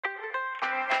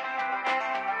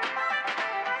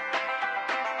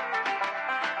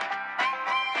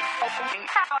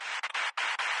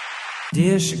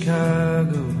Dear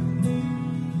Chicago.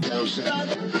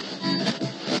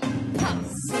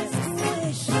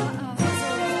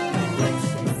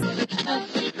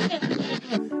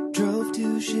 Drove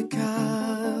to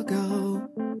Chicago.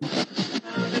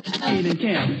 In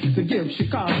camp to give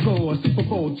Chicago a Super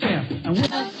Bowl champ.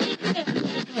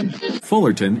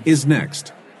 Fullerton is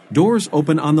next. Doors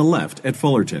open on the left at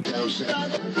Fullerton.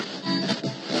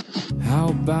 How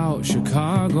about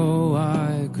Chicago?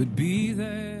 I could be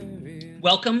there.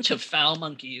 Welcome to Foul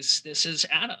Monkeys. This is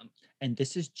Adam. And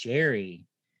this is Jerry.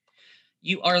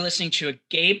 You are listening to a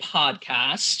gay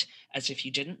podcast, as if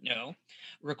you didn't know,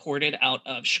 recorded out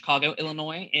of Chicago,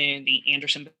 Illinois, in the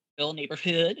Andersonville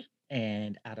neighborhood.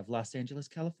 And out of Los Angeles,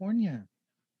 California.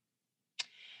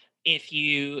 If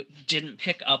you didn't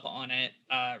pick up on it,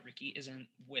 Ricky isn't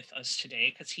with us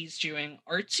today because he's doing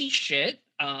artsy shit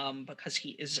because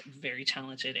he is very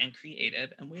talented and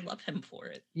creative, and we love him for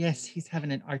it. Yes, he's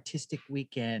having an artistic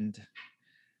weekend.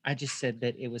 I just said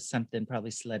that it was something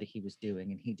probably slutty he was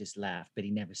doing, and he just laughed, but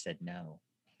he never said no.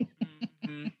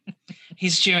 Mm-hmm.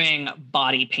 He's doing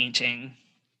body painting,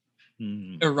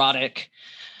 erotic.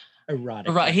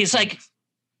 He's like...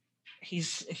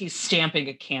 He's stamping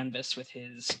a canvas with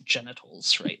his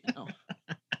genitals right now.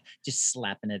 Just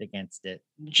slapping it against it.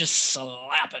 Just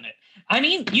slapping it. I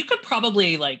mean, you could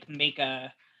probably like make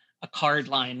a card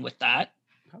line with that.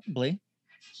 Probably.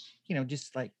 You know,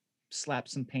 just like slap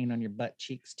some paint on your butt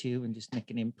cheeks too and just make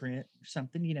an imprint or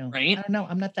something, you know. Right? I don't know.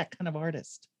 I'm not that kind of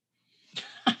artist.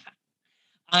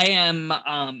 I am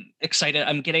excited.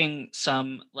 I'm getting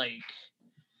some like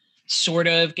sort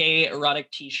of gay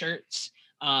erotic t-shirts.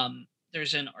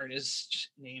 There's an artist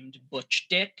named Butch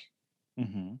Dick.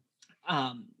 Mm-hmm.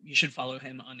 You should follow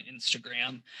him on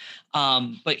Instagram.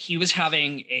 But he was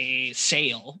having a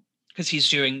sale because he's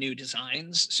doing new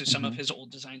designs. So some of his old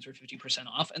designs were 50%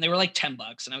 off, and they were like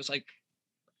 $10. And I was like,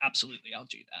 absolutely, I'll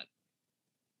do that.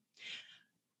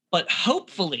 But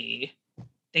hopefully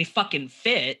they fucking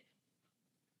fit,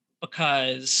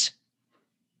 because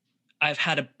I've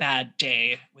had a bad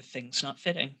day with things not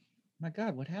fitting. My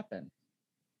God, what happened?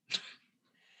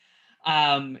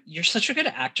 You're such a good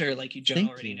actor, like you don't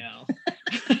already know.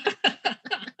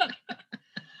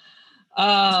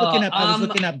 I was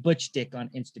looking up Butch Dick on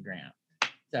Instagram.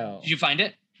 So did you find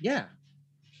it? Yeah.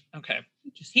 Okay.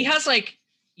 He has like,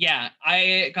 yeah,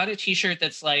 I got a t-shirt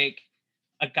that's like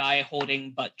a guy holding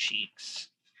butt cheeks.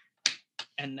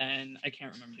 And then I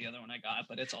can't remember the other one I got,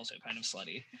 but it's also kind of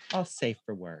slutty. All safe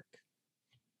for work.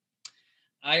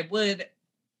 I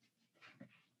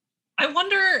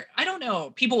wonder, I don't know.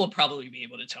 People will probably be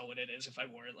able to tell what it is if I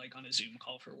wore it like on a Zoom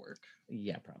call for work.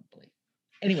 Yeah, probably.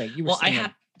 Anyway, you were saying I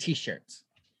have t-shirts.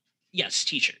 Yes,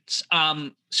 t-shirts.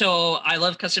 So I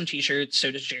love custom t-shirts.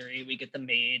 So does Jerry. We get them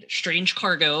made. Strange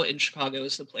Cargo in Chicago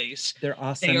is the place. They're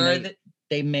awesome.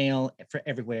 They mail for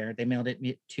everywhere. They mailed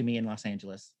it to me in Los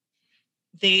Angeles.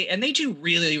 They do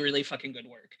really, really fucking good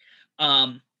work.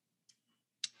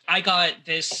 I got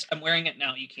this. I'm wearing it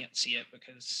now. You can't see it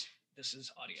because this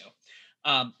is audio.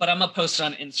 But I'm gonna post it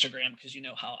on Instagram because you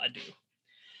know how I do.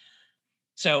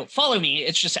 So follow me.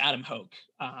 It's just Adam Hoke.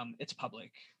 It's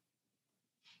public.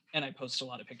 And I post a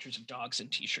lot of pictures of dogs and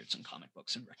t-shirts and comic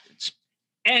books and records.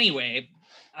 Anyway,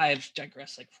 I've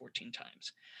digressed like 14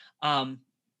 times.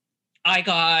 I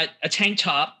got a tank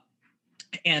top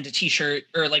and a t-shirt,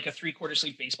 or like a 3/4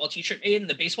 sleeve baseball t-shirt made. And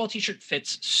the baseball t-shirt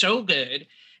fits so good.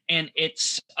 And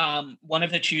it's one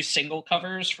of the 2 single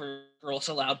covers for Girls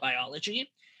Aloud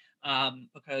Biology,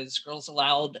 because Girls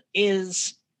Aloud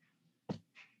is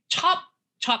top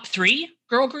 3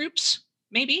 girl groups,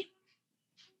 maybe,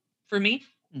 for me.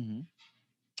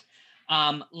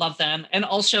 Mm-hmm. Love them. And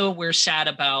also we're sad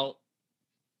about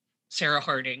Sarah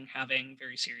Harding having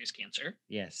very serious cancer.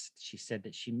 Yes, she said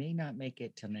that she may not make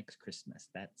it till next Christmas.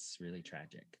 That's really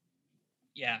tragic.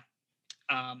 Yeah.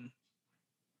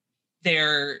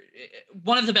 They're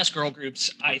one of the best girl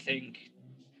groups, I think,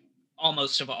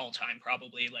 almost of all time,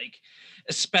 probably, like,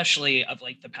 especially of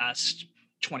like the past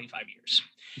 25 years.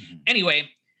 Mm-hmm. Anyway,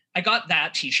 I got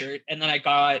that t-shirt, and then I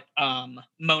got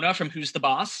Mona from Who's the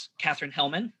Boss, Katherine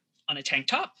Hellman, on a tank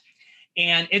top.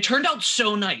 And it turned out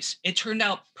so nice. It turned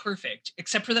out perfect,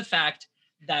 except for the fact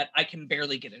that I can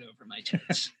barely get it over my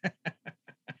tits.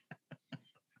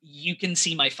 You can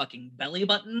see my fucking belly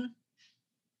button.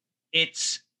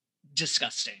 It's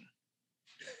disgusting.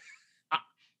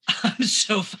 I'm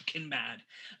so fucking mad.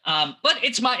 But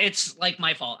it's like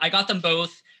my fault. I got them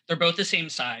both. They're both the same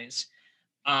size.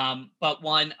 But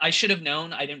one, I should have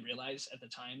known. I didn't realize at the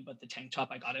time, but the tank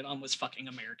top I got it on was fucking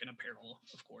American Apparel,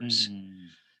 of course.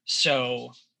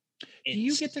 So Do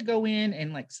you get to go in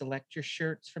and like select your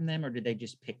shirts from them, or do they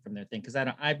just pick from their thing? Because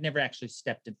I've never actually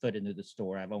stepped a foot into the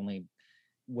store. I've only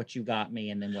what you got me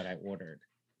and then what I ordered.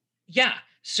 Yeah.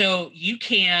 So you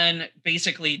can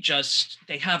basically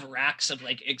they have racks of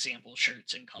like example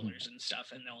shirts and colors and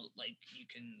stuff, and they'll like, you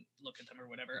can look at them or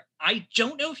whatever. I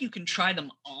don't know if you can try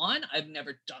them on. I've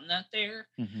never done that there.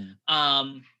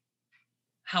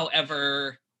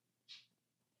 However,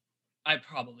 I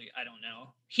don't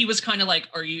know. He was kind of like,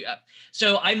 are you,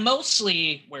 so I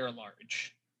mostly wear a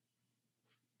large,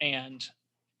 and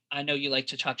I know you like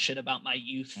to talk shit about my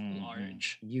youth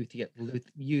large.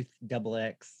 Youth double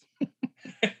X.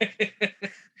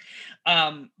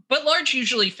 But large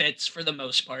usually fits for the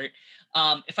most part.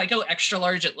 If I go extra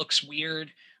large, it looks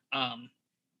weird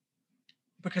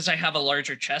because I have a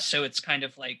larger chest, so it's kind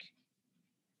of like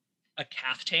a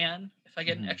caftan if I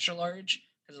get an extra large,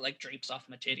 because it like drapes off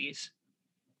my titties.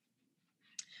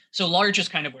 So large is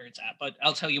kind of where it's at. But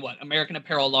I'll tell you what, American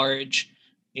Apparel large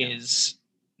is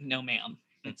no ma'am.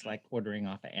 It's like ordering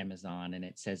off of Amazon and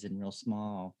it says in real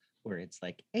small where it's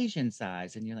like Asian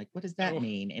size, and you're like, what does that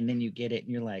mean? And then you get it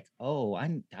and you're like, oh,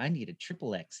 I need a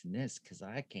triple X in this because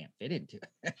I can't fit into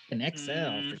an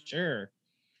XL for sure.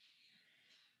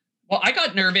 Well, I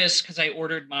got nervous because I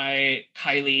ordered my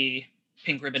Kylie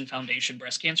Pink Ribbon Foundation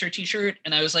breast cancer t-shirt,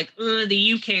 and I was like,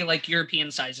 the UK, like European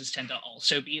sizes tend to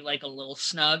also be like a little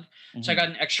snug. So I got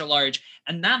an extra large,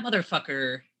 and that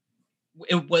motherfucker,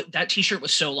 that t-shirt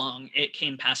was so long it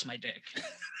came past my dick.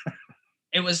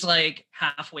 It was like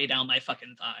halfway down my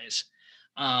fucking thighs.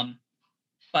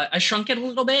 But I shrunk it a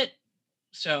little bit,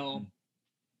 so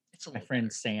it's a little. My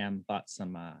friend Sam bought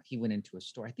some. He went into a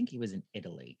store. I think he was in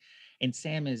Italy, and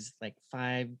Sam is like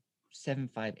 5'7",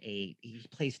 5'8". He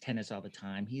plays tennis all the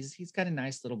time. He's got a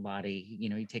nice little body.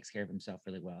 He takes care of himself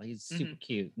really well. He's super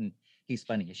cute and he's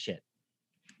funny as shit.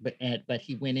 But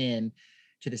he went in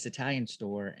to this Italian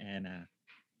store, and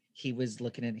he was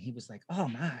looking at it. He was like, oh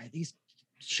my, these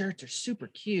shirts are super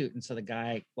cute. And so the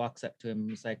guy walks up to him and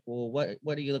he's like, well,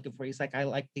 what are you looking for? He's like, I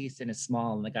like these in a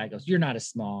small. And the guy goes, you're not a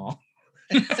small.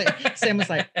 Sam was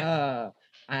like,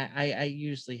 I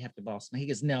usually have to boss me. He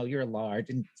goes, no, you're a large.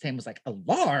 And Sam was like, a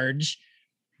large?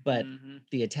 But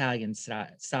the Italian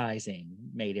sizing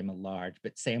made him a large.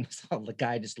 But Sam was the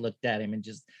guy just looked at him and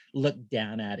just looked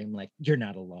down at him like, you're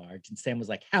not a large. And Sam was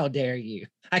like, how dare you?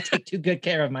 I take too good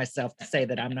care of myself to say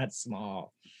that I'm not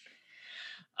small.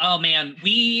 Oh man,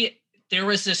 there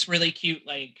was this really cute,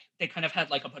 like, they kind of had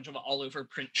like a bunch of all over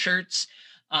print shirts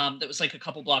that was like a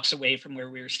couple blocks away from where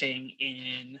we were staying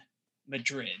in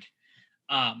Madrid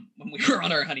when we were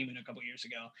on our honeymoon a couple years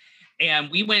ago. And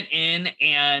we went in,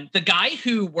 and the guy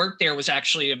who worked there was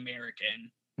actually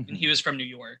American, and he was from New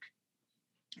York.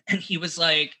 And he was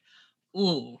like,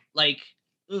 ooh, like,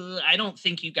 I don't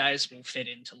think you guys will fit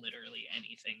into literally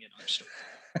anything in our store.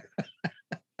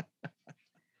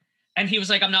 And he was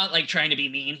like, I'm not like trying to be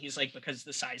mean. He's like, because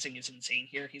the sizing is insane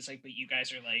here. He's like, but you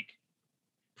guys are like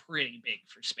pretty big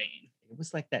for Spain. It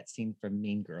was like that scene from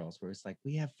Mean Girls where it's like,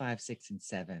 we have 5, 6, and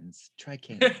 7s. Try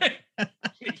Canada.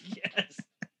 Yes.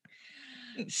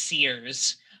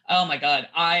 Sears. Oh my God.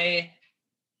 I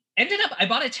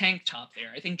bought a tank top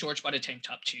there. I think George bought a tank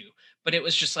top too, but it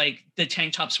was just like the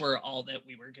tank tops were all that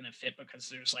we were going to fit because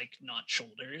there's like not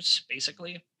shoulders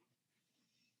basically.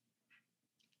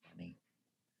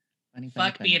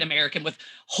 Fuck being American with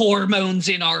hormones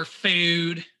in our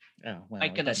food. Oh, well,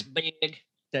 making us big.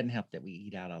 Doesn't help that we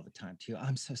eat out all the time too.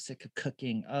 I'm so sick of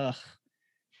cooking. Ugh.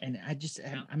 And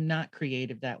I'm not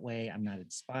creative that way. I'm not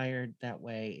inspired that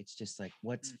way. It's just like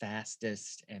what's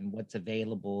fastest and what's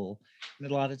available. And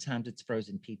a lot of times it's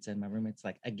frozen pizza in my room. It's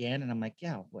like, again. And I'm like,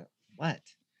 yeah, what?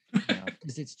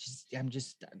 Because it's just, I'm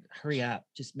just hurry up,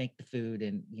 just make the food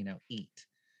and, eat.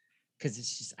 Because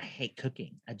it's just, I hate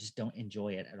cooking. I just don't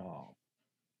enjoy it at all.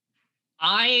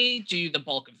 I do the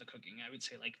bulk of the cooking. I would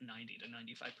say like 90 to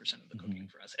 95% of the cooking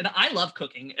for us. And I love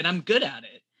cooking and I'm good at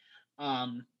it.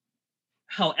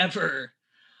 However,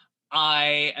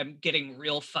 I am getting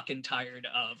real fucking tired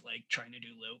of like trying to do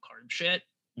low carb shit.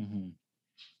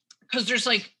 Because there's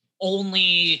like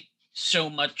only so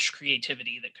much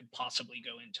creativity that could possibly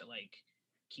go into like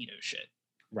keto shit.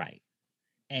 Right.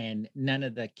 And none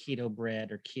of the keto bread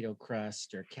or keto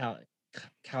crust or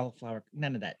cauliflower,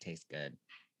 none of that tastes good.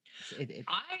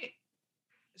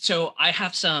 So I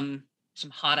have some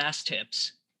hot ass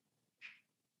tips.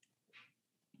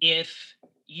 If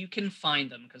you can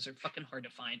find them, because they're fucking hard to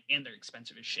find and they're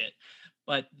expensive as shit.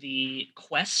 But the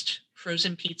Quest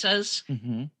frozen pizzas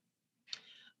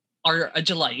are a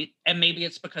delight. And maybe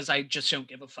it's because I just don't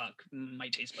give a fuck. My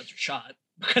taste buds are shot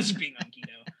because of being on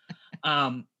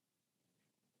keto.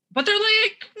 but they're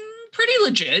like pretty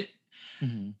legit.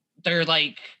 Mhm. They're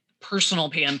like personal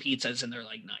pan pizzas, and they're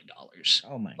like $9.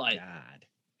 Oh my But God.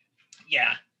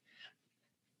 yeah.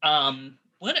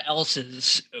 What else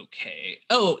is okay?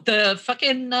 Oh, the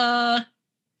fucking Aldi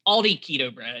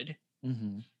keto bread.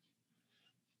 Hmm.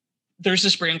 There's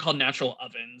this brand called Natural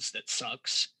Ovens that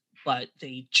sucks, but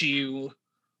they do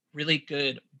really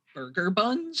good burger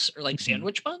buns or like Mhm.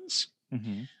 sandwich buns.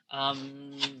 Hmm.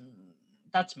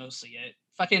 That's mostly it.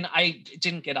 Fucking, I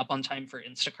didn't get up on time for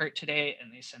Instacart today,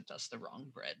 and they sent us the wrong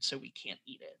bread, so we can't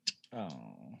eat it.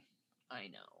 Oh, I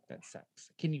know. that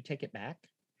sucks. Can you take it back?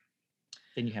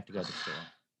 Then you have to go to the store.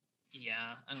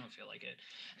 Yeah, I don't feel like it.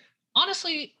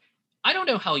 Honestly, I don't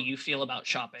know how you feel about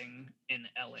shopping in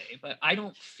LA, but I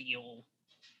don't feel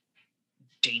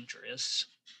dangerous.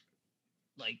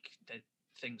 Like that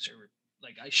things are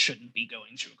like I shouldn't be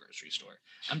going to a grocery store.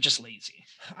 I'm just lazy.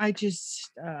 I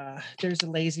just there's a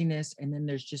laziness, and then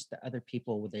there's just the other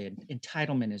people with the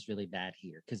entitlement is really bad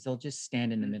here because they'll just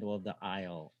stand in the Mhm. middle of the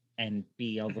aisle and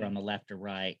be over on Mhm. the left or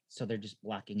right, so they're just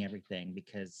blocking everything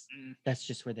because Mm. that's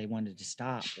just where they wanted to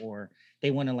stop, or they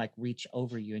want to like reach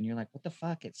over you and you're like, what the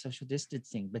fuck, it's social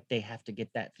distancing, but they have to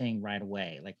get that thing right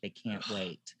away, like they can't Ugh.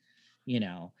 wait, you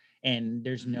know. And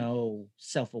there's Mhm. no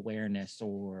self-awareness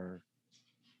or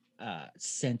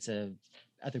sense of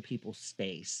other people's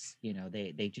space. You know,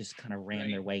 they just kind of ram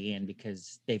their Right. way in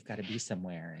because they've got to be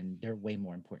somewhere and they're way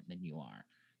more important than you are.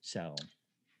 So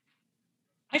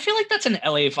I feel like that's an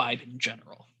LA vibe in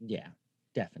general. yeah,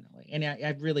 definitely. And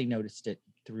I've really noticed it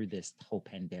through this whole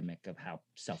pandemic of how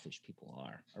selfish people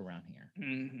are around here.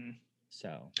 Mm-hmm.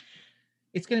 So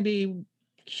it's going to be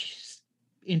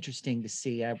interesting to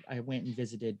see. I went and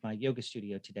visited my yoga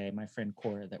studio today. My friend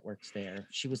Cora that works there,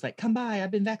 she was like, come by,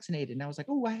 I've been vaccinated. And I was like,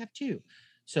 oh, I have too.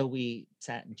 So we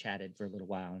sat and chatted for a little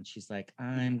while. And she's like,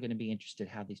 I'm going to be interested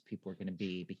how these people are going to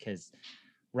be because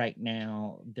right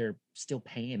now they're still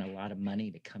paying a lot of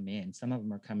money to come in. Some of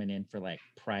them are coming in for like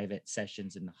private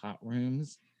sessions in the hot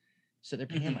rooms. So they're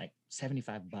paying Mhm. like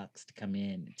 $75 to come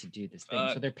in to do this thing.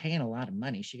 So they're paying a lot of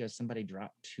money. She goes, somebody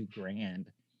dropped $2,000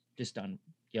 just on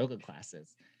yoga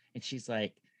classes. And she's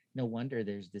like, no wonder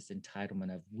there's this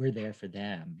entitlement of we're there for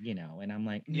them, you know. And I'm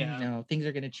like, Yeah. no, things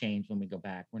are going to change when we go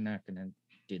back. We're not going to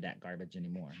do that garbage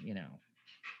anymore, you know.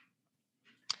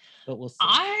 But we'll see.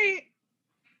 I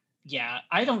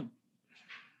don't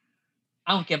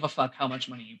give a fuck how much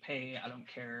money you pay. I don't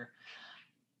care.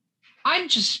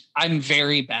 I'm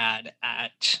very bad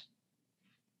at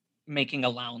making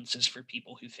allowances for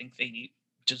people who think they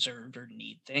deserve or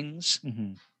need things.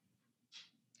 Mhm.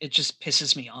 It just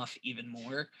pisses me off even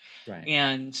more. Right.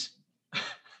 And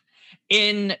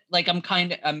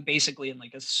I'm basically in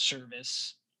like a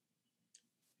service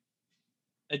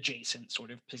adjacent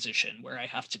sort of position where I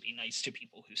have to be nice to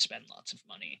people who spend lots of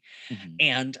money. Mhm.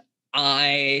 And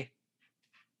I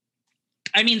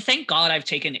mean, thank God I've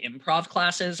taken improv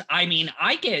classes. I mean,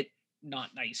 I get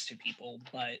not nice to people,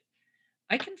 but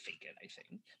I can fake it, I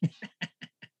think.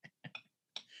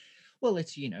 Well,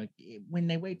 it's, you know, when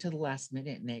they wait till the last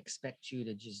minute and they expect you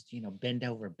to just, you know, bend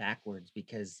over backwards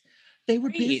because they were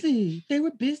Right. busy. They were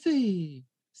busy.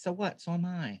 So what? So am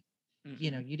I.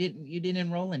 You know, Mhm. you didn't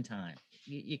enroll in time.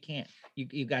 You can't.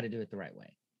 You got to do it the right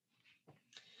way.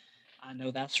 I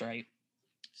know that's right.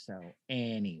 So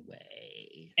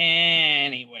anyway,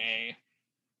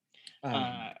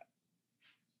 I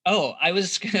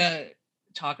was gonna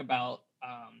talk about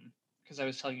because I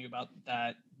was telling you about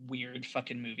that weird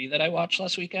fucking movie that I watched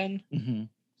last weekend. mhm.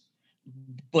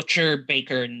 Butcher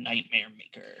Baker Nightmare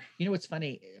Maker. You know what's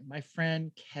funny? My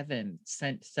friend Kevin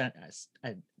sent us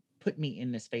put me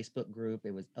in this Facebook group.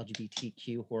 It was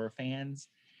LGBTQ horror fans.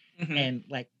 Mhm. And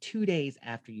like 2 days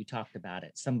after you talked about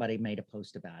it, somebody made a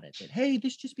post about it that, hey,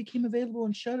 this just became available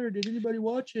on Shudder. Did anybody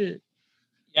watch it?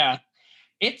 Yeah.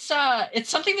 It's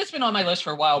something that's been on my list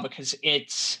for a while because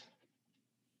it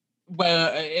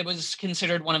was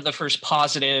considered one of the first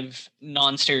positive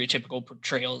non-stereotypical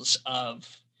portrayals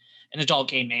of an adult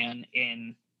gay man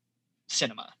in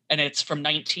cinema, and it's from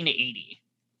 1980.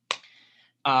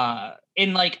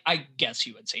 In like, I guess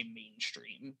you would say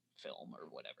mainstream film or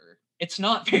whatever. It's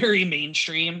not very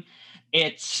mainstream.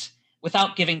 It's,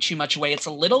 without giving too much away, it's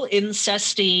a little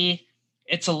incesty.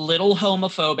 It's a little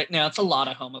homophobic. No, it's a lot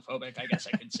of homophobic, I guess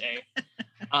I could say.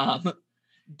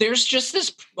 There's just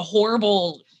this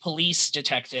horrible police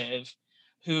detective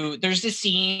who, there's this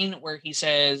scene where he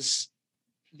says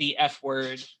the F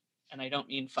word, and I don't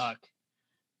mean fuck,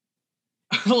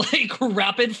 like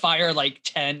rapid fire like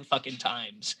 10 fucking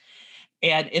times.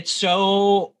 And it's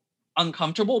so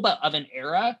uncomfortable, but of an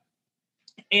era.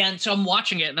 And so I'm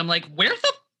watching it and I'm like, where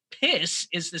the Piss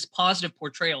is this positive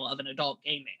portrayal of an adult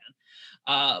gay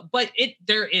man. But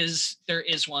there is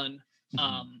one.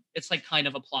 It's like kind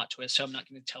of a plot twist, so I'm not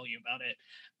going to tell you about it.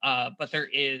 But there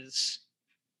is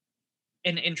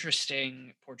an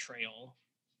interesting portrayal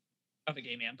of a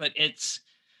gay man. But it's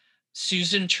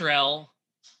Susan Terrell,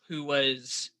 who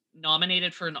was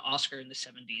nominated for an Oscar in the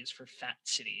 70s for Fat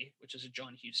City, which is a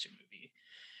John Huston movie.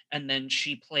 And then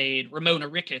she played Ramona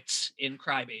Ricketts in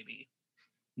Crybaby.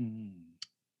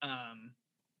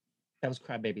 That was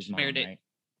Crybaby's mom, right?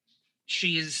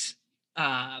 She's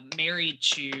married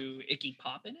to Iggy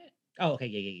Pop in it. Oh, okay,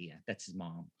 yeah. That's his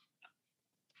mom.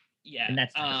 Yeah. And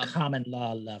that's a common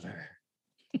law lover.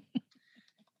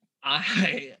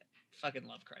 I fucking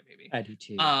love Crybaby. I do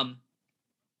too.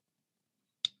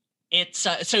 It's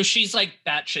so she's like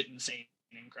batshit insane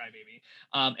in Crybaby.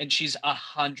 And she's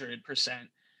 100%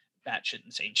 batshit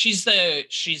insane. She's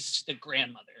the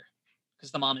grandmother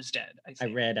because the mom is dead. I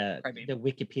read the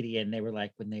Wikipedia, and they were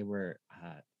like, when they were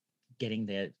getting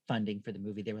the funding for the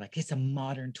movie, they were like, it's a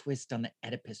modern twist on the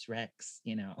Oedipus Rex,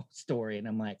 story. And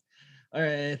I'm like, all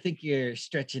right, I think you're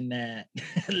stretching that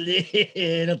a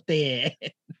little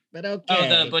bit, but okay.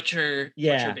 Oh, the Butcher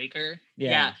Baker.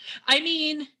 Yeah. I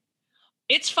mean,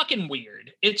 it's fucking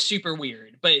weird. It's super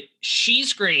weird, but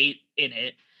she's great in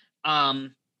it.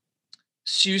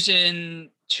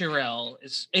 Susan Terrell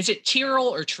is it Tyrrell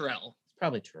or Terrell?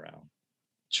 Probably Terrell.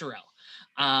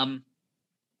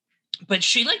 But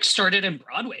she like started in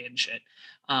Broadway and shit.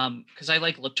 Because I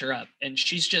like looked her up, and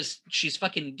she's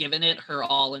fucking giving it her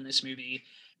all in this movie.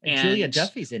 And Julia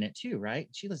Duffy's in it too, right?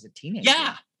 She was a teenager.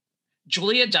 Yeah,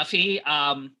 Julia Duffy.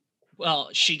 Well,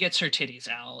 she gets her titties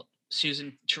out.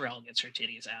 Susan Terrell gets her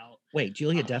titties out. Wait,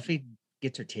 Julia Duffy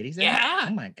gets her titties out? Yeah.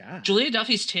 Oh my god. Julia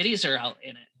Duffy's titties are out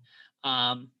in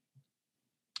it.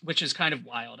 Which is kind of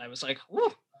wild. I was like,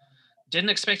 whew,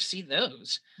 didn't expect to see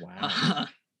those. Wow.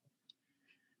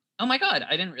 Oh my god,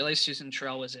 I didn't realize Susan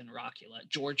Terrell was in Rockula.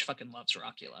 George fucking loves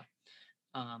Rockula.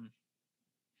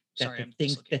 Sorry,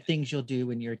 the things you'll do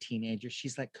when you're a teenager.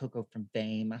 She's like Coco from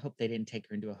Fame. I hope they didn't take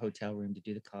her into a hotel room to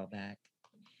do the callback.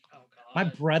 Oh god. My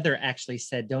brother actually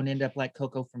said, "Don't end up like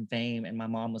Coco from Fame," and my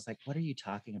mom was like, "What are you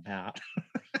talking about?"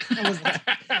 I was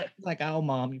like, "Oh,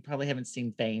 Mom, you probably haven't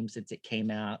seen Fame since it came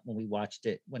out when we watched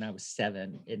it when I was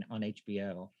 7 on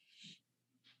HBO."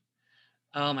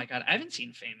 Oh my god, I haven't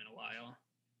seen Fame in a while.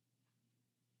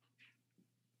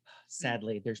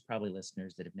 Sadly, there's probably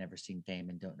listeners that have never seen Fame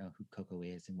and don't know who Coco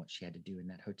is and what she had to do in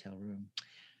that hotel room.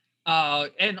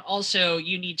 And also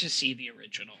you need to see the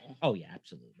original. Oh yeah,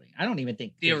 absolutely. I don't even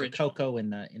think there's a Coco in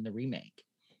the remake.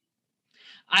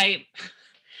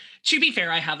 To be fair,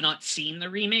 I have not seen the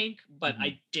remake, but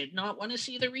I did not want to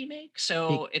see the remake,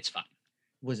 so it's fine.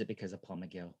 Was it because of Paul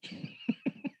McGill?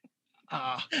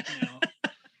 No.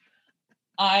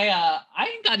 I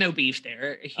ain't got no beef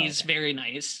there. He's very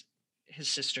nice. His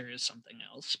sister is something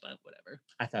else, but whatever.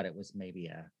 I thought it was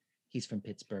maybe he's from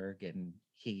Pittsburgh and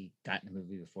he got in the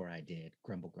movie before I did.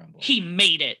 Grumble, grumble. He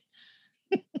made it.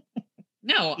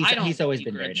 No, I don't. He's always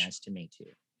been very nice to me too.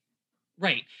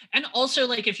 Right. And also,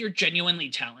 like, if you're genuinely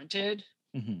talented,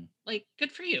 like,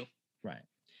 good for you. Right.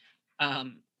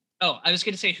 I was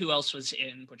going to say who else was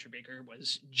in Butcher Baker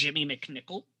was Jimmy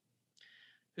McNichol,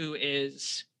 who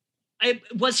is,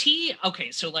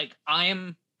 okay, so, like,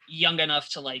 I'm young enough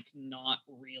to, like, not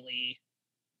really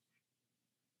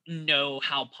know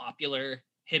how popular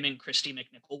him and Christy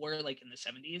McNichol were, like, in the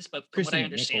 70s, but from what I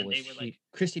understand, they were, like...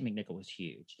 Christy McNichol was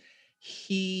huge.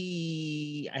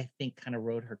 He, I think, kind of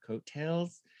rode her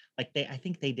coattails. Like, I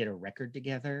think they did a record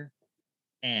together,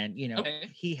 and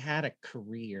he had a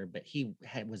career, but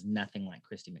was nothing like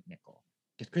Christy McNichol,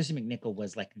 because Christy McNichol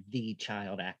was like the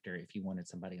child actor if you wanted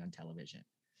somebody on television,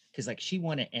 because like she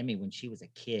won an Emmy when she was a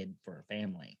kid for her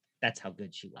family. That's how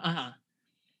good she was.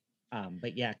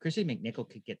 But yeah, Christy McNichol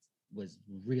was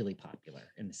really popular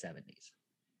in the 70s.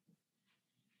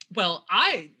 Well,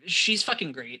 she's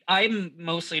fucking great. I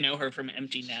mostly know her from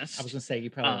Empty Nest. I was gonna say you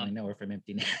probably only know her from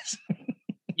Empty Nest.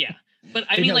 Yeah, but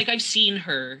I mean, like, I've seen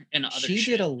her in other. She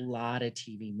did a lot of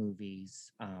TV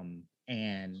movies,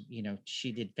 and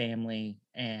she did Family,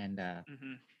 and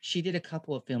she did a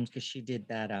couple of films because she did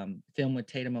that film with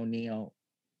Tatum O'Neal,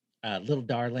 Little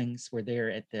Darlings, where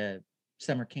they're at the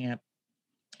summer camp,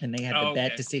 and they had the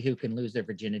bet to see who can lose their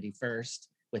virginity first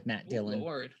with Matt Dillon.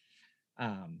 Lord.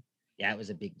 Yeah, it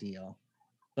was a big deal.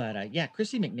 But yeah,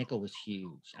 Christy McNichol was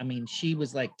huge. I mean, she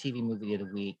was like TV movie of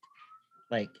the week.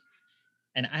 Like,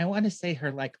 and I want to say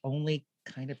her like only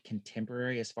kind of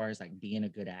contemporary as far as like being a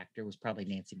good actor was probably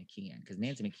Nancy McKeon, because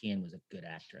Nancy McKeon was a good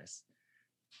actress.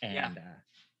 And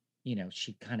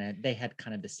they had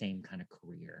kind of the same kind of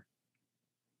career.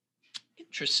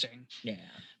 Interesting. Yeah.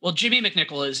 Well, Jimmy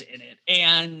McNichol is in it,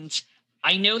 and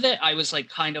I know that I was like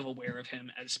kind of aware of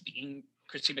him as being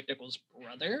Christy McNichol's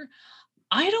brother.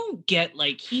 I don't get,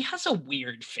 like, he has a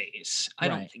weird face. I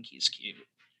don't Right. think he's cute.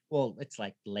 Well, it's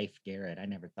like Leif Garrett. I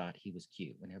never thought he was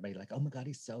cute. When everybody like, oh my god,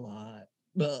 he's so hot.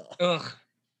 Ugh. Ugh.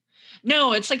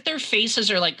 No, it's like their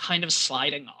faces are like kind of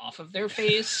sliding off of their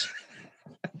face.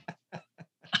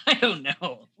 I don't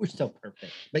know. We're so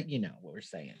perfect, but you know what we're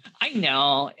saying. I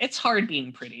know it's hard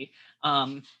being pretty.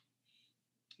 Yeah,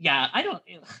 I don't.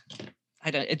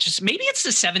 It just, maybe it's the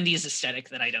 70s aesthetic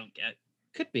that I don't get.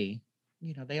 Could be.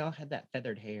 You know, they all had that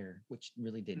feathered hair, which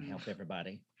really didn't help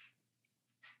everybody.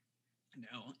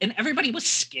 No, and everybody was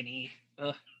skinny.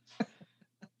 Ugh.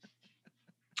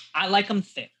 I like them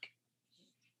thick.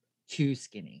 Too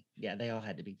skinny. Yeah, they all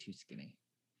had to be too skinny.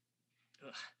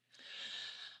 Ugh.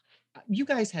 You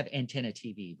guys have Antenna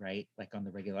TV, right? Like on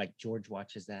the regular, like George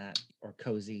watches that, or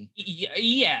Cozy.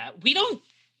 Yeah, we don't.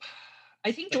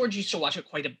 I think George used to watch it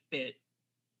quite a bit.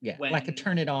 Yeah, like a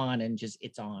turn it on and just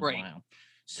it's on. Right. Wow.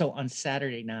 So on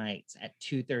Saturday nights at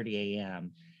 2:30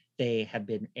 a.m., they have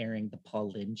been airing the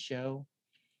Paul Lynde Show.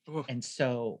 Ugh. And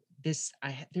so there's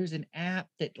an app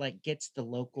that like gets the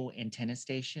local antenna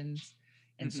stations.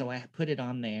 And so I put it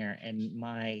on there, and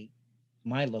my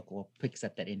local picks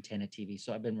up that Antenna TV.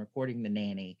 So I've been recording The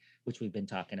Nanny, which we've been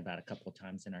talking about a couple of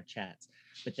times in our chats.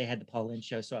 But they had the Paul Lynde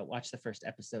Show, so I watched the first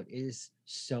episode. It is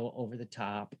so over the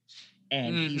top,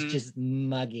 and he's just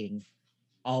mugging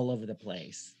all over the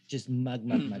place, just mug.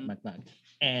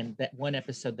 And that one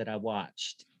episode that I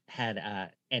watched had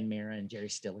Ann Mara and Jerry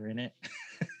Stiller in it.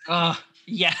 Oh,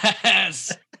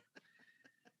 yes.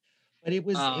 But it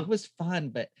was fun,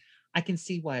 but I can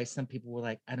see why some people were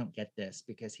like, I don't get this,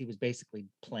 because he was basically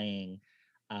playing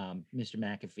Mr.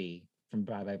 McAfee from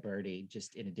Bye Bye Birdie,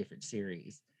 just in a different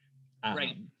series.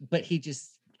 Right. But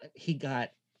he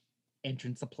got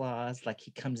entrance applause. Like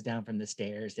he comes down from the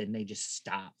stairs and they just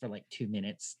stop for like 2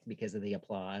 minutes because of the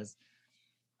applause.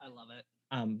 I love it.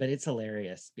 But it's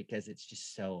hilarious because it's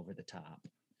just so over the top.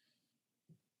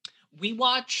 We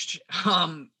watched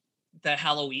the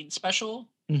Halloween special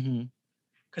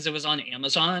because it was on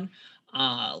Amazon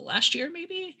last year,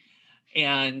 maybe.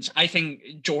 And I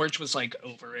think George was like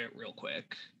over it real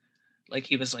quick. Like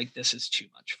he was like, this is too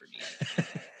much for me.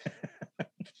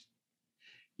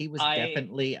 He was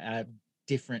definitely a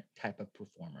different type of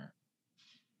performer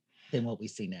than what we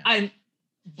see now. I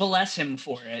bless him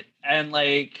for it. And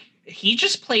like, he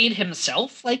just played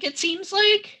himself, like it seems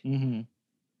like.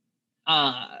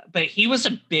 But he was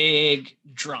a big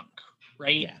drunk,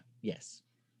 right? Yeah. Yes.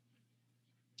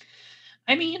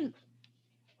 I mean,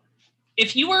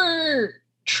 if you were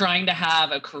trying to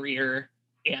have a career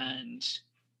and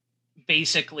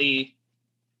basically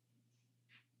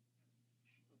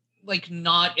like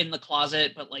not in the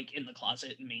closet, but like in the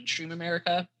closet in mainstream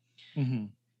America,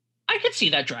 I could see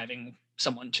that driving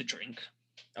someone to drink.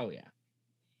 Oh yeah.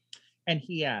 And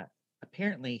he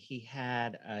apparently he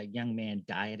had a young man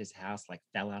die at his house, like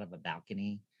fell out of a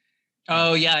balcony.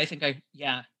 Oh yeah, I think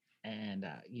And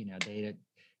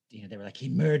they were like, he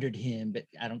murdered him, but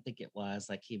I don't think it was.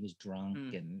 Like he was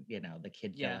drunk and the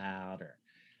kid fell out, or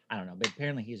I don't know. But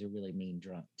apparently he's a really mean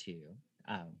drunk too.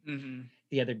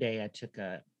 The other day I took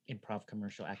a improv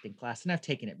commercial acting class, and I've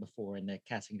taken it before, and the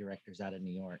casting director's out of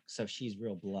New York, so she's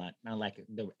real blunt. And I like it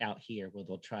out here where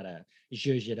they'll try to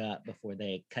zhuzh it up before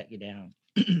they cut you down.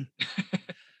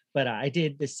 But I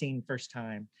did this scene first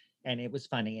time, and it was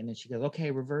funny. And then she goes,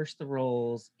 okay, reverse the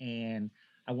roles, and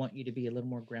I want you to be a little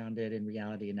more grounded in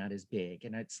reality and not as big.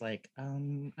 And it's like,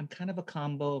 I'm kind of a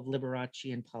combo of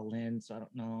Liberace and Paul Lynde, so I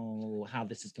don't know how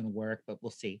this is going to work, but we'll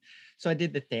see. So I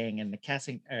did the thing, and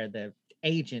the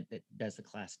agent that does the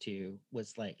class too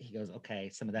was like, he goes,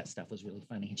 okay, some of that stuff was really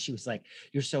funny. And she was like,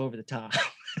 you're so over the top.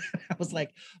 I was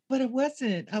like, but it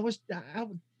wasn't.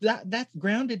 That's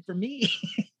grounded for me.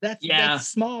 That's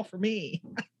small for me.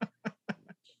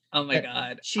 Oh my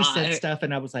God. She said stuff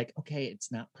and I was like, okay,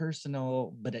 it's not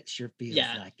personal, but it sure feels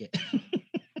like it.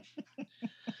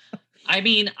 I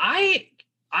mean, I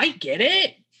get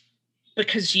it,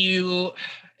 because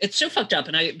it's so fucked up.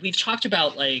 And we've talked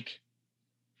about like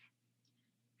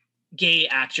gay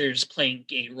actors playing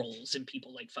gay roles, and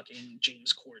people like fucking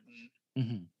James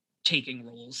Corden taking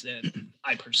roles that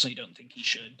I personally don't think he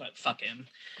should, but fuck him.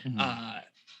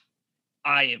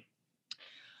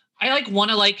 I like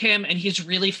want to like him, and he's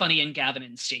really funny in Gavin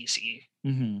and Stacey.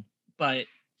 But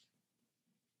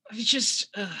it's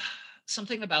just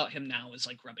something about him now is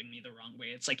like rubbing me the wrong way.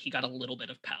 It's like he got a little bit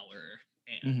of power,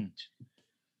 and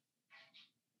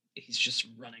he's just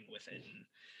running with it and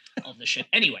all this shit.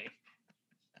 Anyway,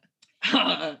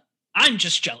 I I'm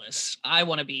just jealous. I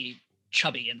want to be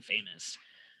chubby and famous.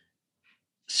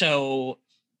 So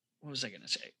what was I going to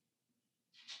say?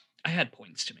 I had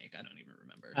points to make. I don't even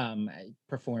remember.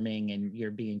 Performing and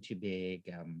you're being too big,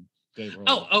 gay role.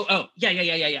 Oh.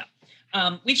 Yeah.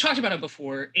 We've talked about it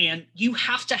before, and you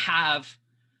have to have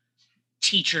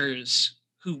teachers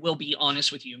who will be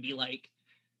honest with you and be like,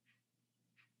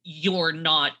 you're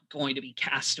not going to be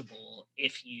castable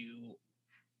if you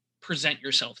present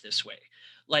yourself this way.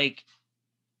 Like,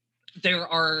 there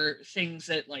are things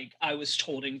that like I was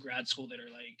told in grad school that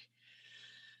are like,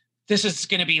 this is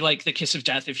going to be like the kiss of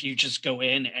death if you just go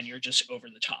in and you're just over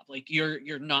the top. Like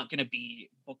you're not going to be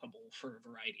bookable for a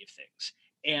variety of things.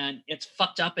 And it's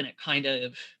fucked up, and it kind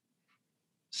of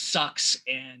sucks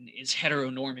and is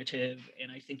heteronormative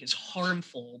and I think is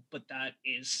harmful, but that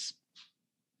is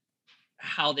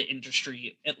how the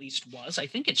industry at least was. I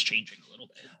think it's changing a little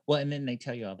bit. Well, and then they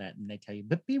tell you all that, and they tell you,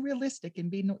 but be realistic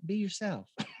and be yourself.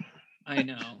 I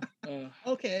know.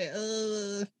 Okay.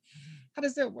 How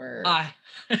does that work? I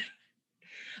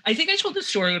think I told the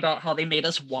story about how they made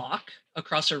us walk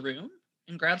across a room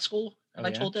in grad school. Have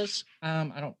I told this? I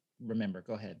don't remember.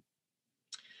 Go ahead.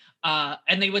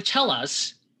 And they would tell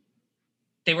us,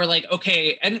 they were like,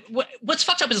 okay, and what's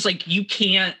fucked up is like, you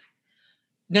can't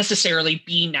necessarily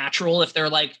be natural if they're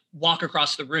like, walk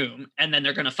across the room, and then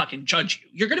they're going to fucking judge you.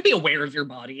 You're going to be aware of your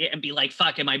body and be like,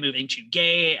 fuck, am I moving too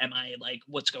gay? Am I like,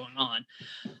 what's going on?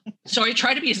 So I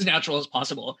try to be as natural as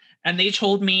possible. And they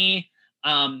told me,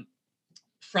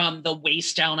 from the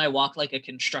waist down, I walk like a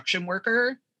construction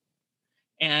worker.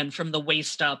 And from the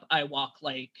waist up, I walk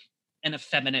like an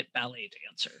effeminate ballet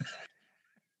dancer.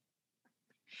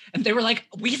 And they were like,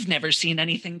 we've never seen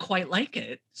anything quite like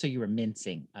it. So you were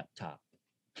mincing up top.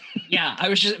 Yeah, I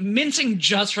was just mincing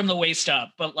just from the waist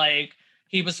up. But like,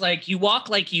 he was like, you walk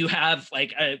like you have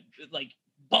like a like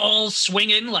balls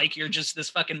swinging, like you're just this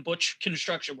fucking butch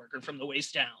construction worker from the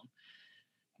waist down.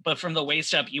 But from the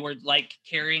waist up, you were like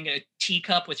carrying a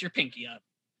teacup with your pinky up.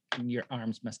 And your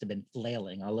arms must have been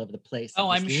flailing all over the place. Oh,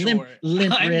 I'm sure.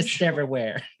 Limp wrists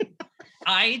everywhere.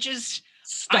 I'm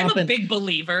a big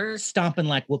believer. Stomping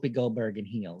like Whoopi Goldberg in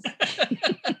heels.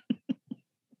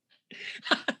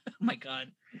 Oh my God.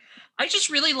 I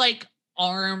just really like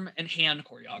arm and hand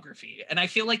choreography. And I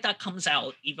feel like that comes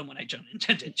out even when I don't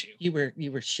intend it to. You were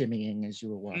shimmying as you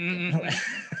were walking. Mm-hmm.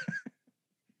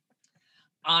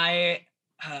 I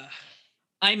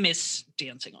miss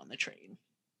dancing on the train.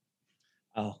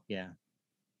 Oh, yeah.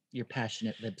 Your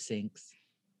passionate lip syncs.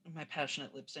 My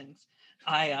passionate lip syncs.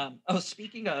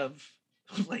 Speaking of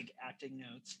like acting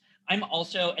notes, I'm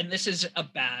also, and this is a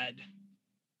bad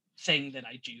thing that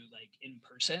I do like in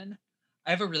person, I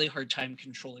have a really hard time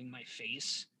controlling my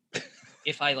face.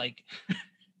 If I like,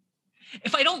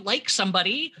 if I don't like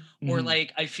somebody or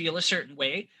like I feel a certain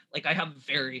way, like I have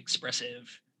very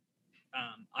expressive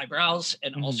eyebrows,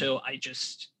 and also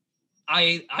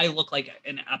I look like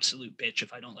an absolute bitch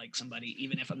if I don't like somebody,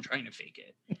 even if I'm trying to fake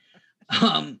it.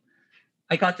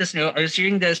 I got this note. I was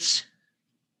doing this.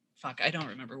 Fuck, I don't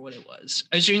remember what it was.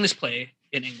 I was doing this play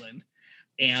in England,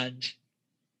 and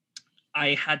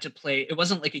I had to play. It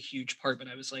wasn't like a huge part, but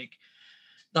I was like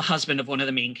the husband of one of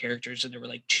the main characters, and there were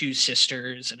like two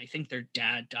sisters, and I think their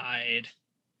dad died.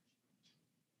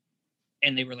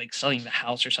 And they were like selling the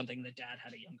house or something. The dad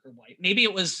had a younger wife. Maybe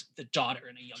it was the daughter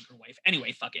and a younger wife.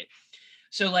 Anyway, fuck it.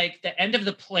 So like the end of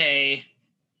the play,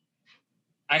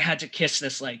 I had to kiss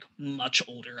this like much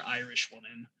older Irish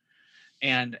woman.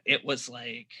 And it was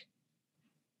like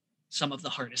some of the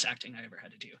hardest acting I ever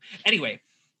had to do. Anyway,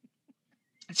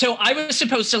 so I was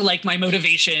supposed to like, my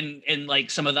motivation in like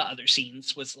some of the other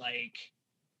scenes was like,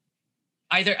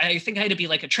 either I think I had to be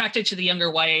like attracted to the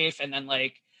younger wife, and then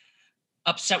like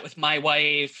upset with my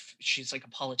wife. She's like a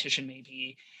politician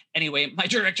maybe. Anyway, my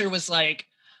director was like,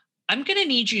 I'm going to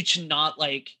need you to not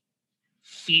like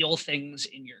feel things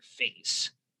in your face.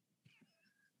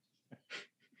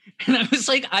 And I was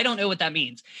like, I don't know what that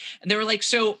means. And they were like,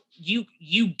 so you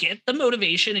get the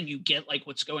motivation and you get like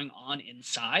what's going on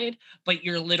inside, but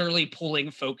you're literally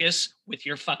pulling focus with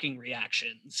your fucking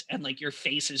reactions. And like your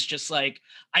face is just like,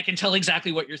 I can tell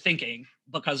exactly what you're thinking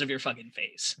because of your fucking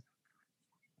face.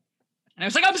 And I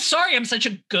was like, I'm sorry, I'm such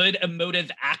a good emotive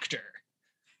actor.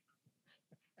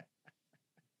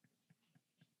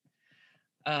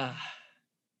 That's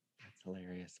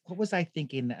hilarious. What was I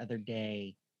thinking the other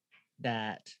day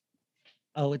that,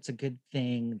 it's a good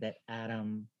thing that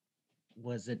Adam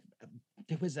wasn't,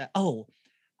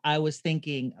 I was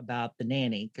thinking about The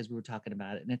Nanny because we were talking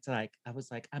about it. And it's like, I was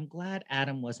like, I'm glad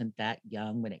Adam wasn't that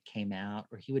young when it came out,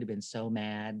 or he would have been so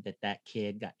mad that that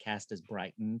kid got cast as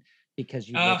Brighton, because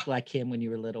you Ugh. looked like him when you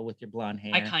were little with your blonde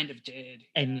hair. I kind of did.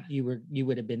 And you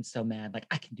would have been so mad, like,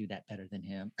 I can do that better than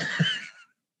him.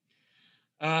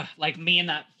 Like me and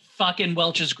that fucking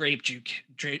Welch's grape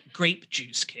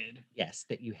juice kid. Yes,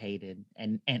 that you hated,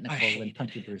 and Aunt I Nicole and hated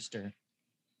Punky him. Brewster.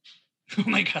 Oh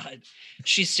my god,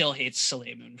 she still hates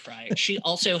Soleil Moon Frye. She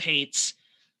also hates,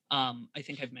 I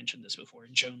think I've mentioned this before,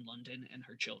 Joan London and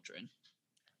her children.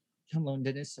 Joan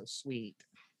London is so sweet,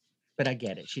 but I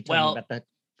get it. She told me about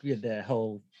the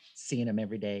whole seeing him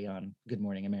every day on Good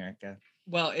Morning America.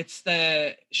 Well,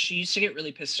 she used to get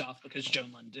really pissed off because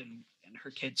Joan London and her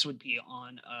kids would be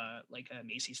on like a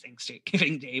Macy's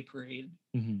Thanksgiving Day parade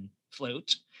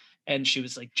float, and she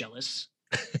was like jealous.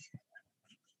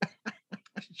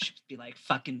 She'd be like,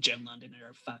 fucking Joan London and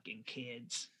her fucking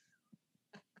kids.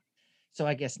 So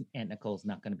I guess Aunt Nicole's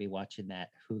not going to be watching that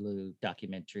Hulu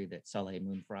documentary that Soleil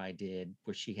Moon Frye did,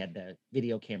 where she had the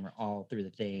video camera all through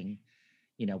the thing,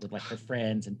 you know, with like her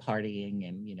friends and partying,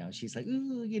 and you know, she's like,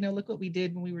 ooh, you know, look what we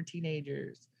did when we were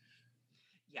teenagers.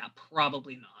 Yeah,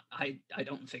 probably not. I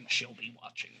don't think she'll be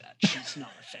watching that. She's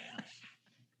not a fan.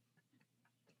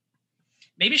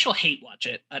 Maybe she'll hate watch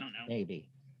it. I don't know. Maybe.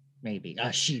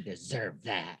 She deserved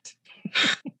that.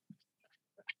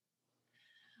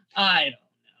 I don't know.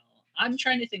 I'm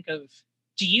trying to think of,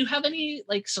 do you have any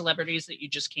like celebrities that you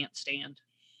just can't stand?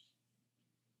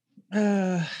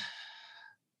 Gwyneth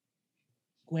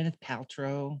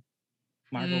Paltrow,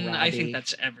 Margot Robbie. I think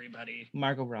that's everybody.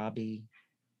 Margot Robbie.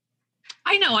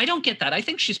 I know. I don't get that. I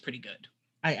think she's pretty good.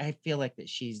 I feel like that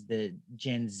she's the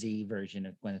Gen Z version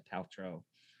of Gwyneth Paltrow.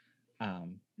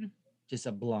 Just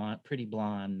a pretty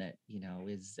blonde that, you know,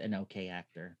 is an okay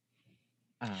actor.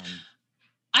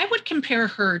 I would compare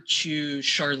her to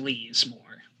Charlize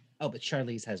more. Oh, but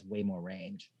Charlize has way more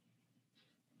range.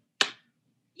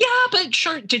 Yeah, but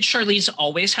did Charlize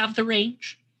always have the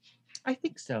range? I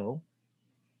think so.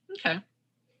 Okay.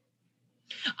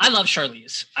 I love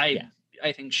Charlize.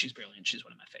 I think she's brilliant. She's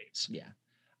one of my faves. Yeah.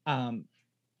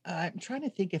 I'm trying to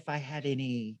think if I had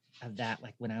any of that,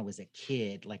 like when I was a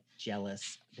kid, like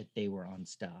jealous that they were on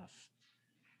stuff.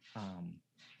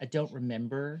 I don't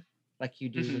remember like you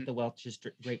do with the Welch's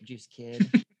grape juice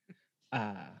kid.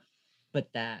 But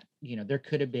that, you know, there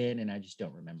could have been, and I just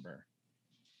don't remember.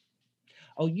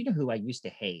 Oh, you know who I used to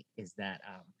hate is that,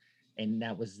 and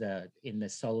that was in the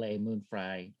Soleil Moon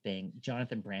Frye thing,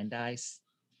 Jonathan Brandis.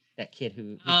 That kid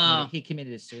who he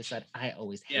committed suicide. I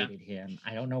always hated him.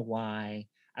 I don't know why.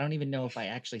 I don't even know if I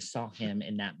actually saw him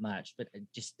in that much, but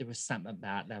just there was something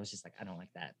about that. I was just like, I don't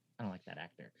like that. I don't like that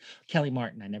actor. Kelly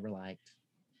Martin, I never liked.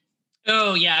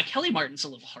 Oh yeah, Kelly Martin's a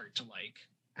little hard to like.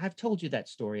 I've told you that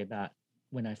story about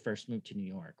when I first moved to New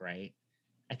York, right?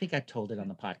 I think I told it on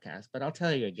the podcast, but I'll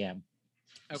tell you again.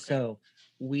 Okay. So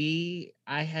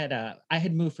I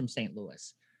had moved from St.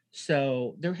 Louis.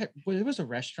 So there was a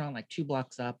restaurant like 2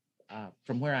 blocks up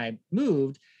from where I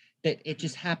moved that it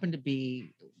just happened to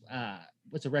be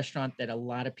was a restaurant that a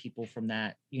lot of people from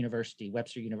that university,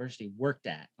 Webster University, worked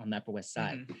at on the Upper West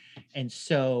Side. And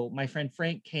so my friend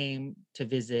Frank came to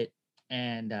visit,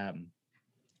 and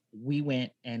we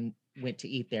went to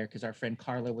eat there because our friend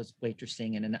Carla was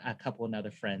waitressing, and a couple of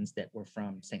other friends that were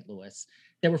from St. Louis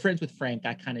that were friends with Frank.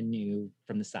 I kind of knew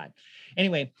from the side.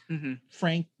 Anyway,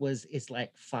 Frank is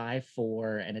like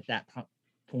 5'4", and at that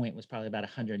point was probably about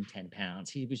 110 pounds.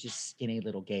 He was just skinny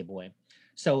little gay boy.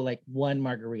 So like one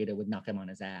margarita would knock him on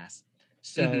his ass.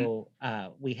 So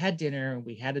we had dinner,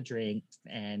 we had a drink,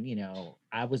 and you know,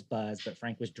 I was buzzed, but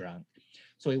Frank was drunk.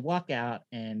 So we walk out,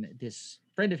 and this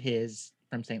friend of his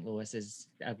from St. Louis is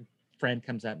a friend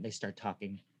comes up, and they start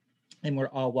talking, and we're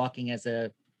all walking as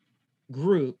a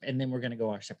group, and then we're going to go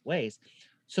our separate ways.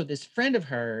 So this friend of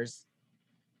hers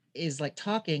is like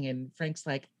talking, and Frank's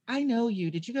like, I know you.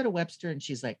 Did you go to Webster? And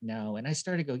she's like, no. And I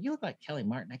started to go, you look like Kelly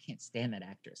Martin. I can't stand that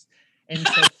actress. And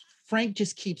so Frank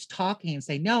just keeps talking and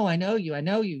say, no, I know you.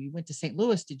 You went to St.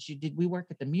 Louis. Did we work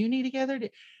at the Muni together?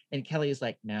 And Kelly is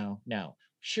like, no.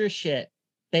 Sure shit.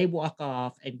 They walk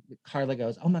off, and Carla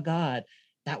goes, oh my God,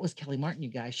 that was Kelly Martin, you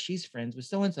guys. She's friends with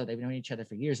so-and-so. They've known each other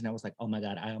for years. And I was like, oh my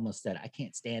God, I almost said, I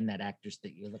can't stand that actress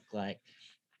that you look like.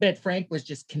 But Frank was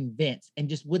just convinced and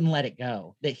just wouldn't let it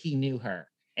go that he knew her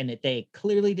and that they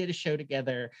clearly did a show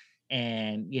together.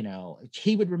 And, you know,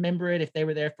 he would remember it if they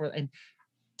were there for, and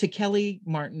to Kelly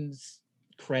Martin's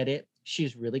credit,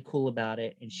 she's really cool about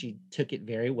it. And she took it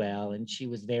very well. And she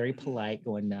was very polite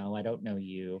going, no, I don't know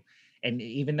you. And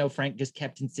even though Frank just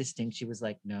kept insisting, she was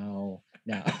like, no.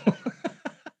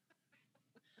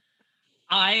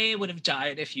 I would have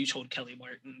died if you told Kelly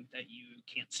Martin that you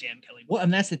can't stand Kelly Martin. Well,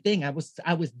 and that's the thing. I was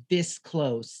this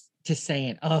close to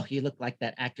saying, oh, you look like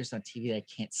that actress on TV that I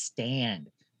can't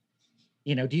stand.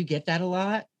 You know, do you get that a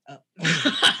lot?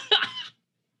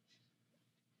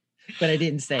 But I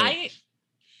didn't say it.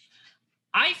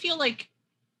 I feel like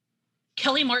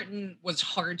Kelly Martin was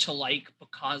hard to like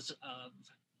because of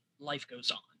Life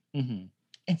Goes On. Mm-hmm.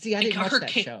 And see, I Like, didn't watch that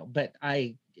show, but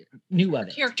I knew of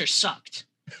it. Character sucked.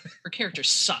 Her character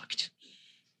sucked.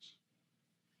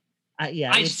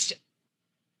 Yeah,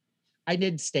 I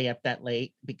did stay up that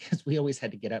late because we always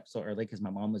had to get up so early because my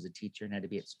mom was a teacher and had to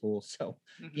be at school. So,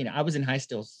 you know, I was in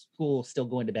school, still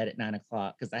going to bed at 9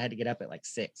 o'clock because I had to get up at like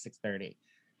 6:30.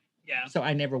 Yeah. So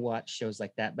I never watched shows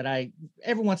like that, but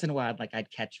every once in a while,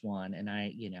 I'd catch one,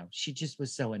 and she just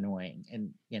was so annoying,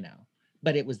 and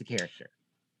but it was the character.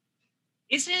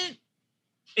 Is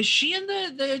she in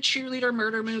the cheerleader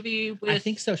murder movie? I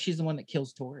think so. She's the one that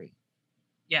kills Tori.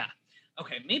 Yeah.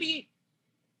 Okay. Maybe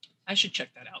I should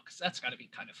check that out because that's got to be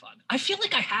kind of fun. I feel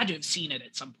like I had to have seen it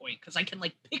at some point because I can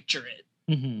like picture it.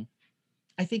 Mm-hmm.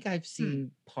 I think I've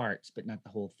seen parts, but not the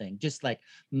whole thing. Just like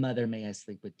Mother, May I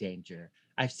Sleep with Danger.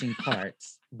 I've seen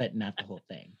parts, but not the whole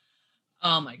thing.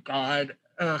 Oh my God.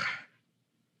 Ugh.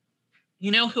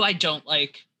 You know who I don't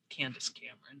like? Candace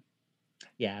Cameron.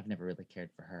 Yeah, I've never really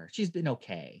cared for her. She's been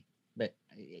okay, but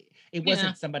it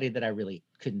wasn't somebody that I really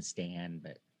couldn't stand.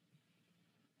 But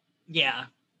yeah.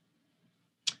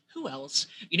 Who else?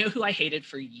 You know who I hated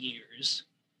for years?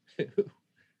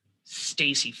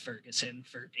 Stacey Ferguson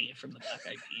from the Black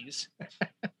Eyed Peas.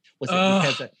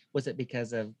 Was it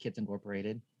because of Kids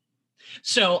Incorporated?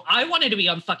 So I wanted to be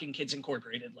on fucking Kids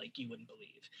Incorporated like you wouldn't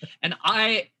believe. And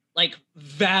I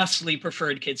vastly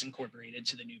preferred Kids Incorporated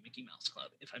to the new Mickey Mouse Club,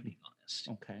 if I'm being honest.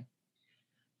 Okay.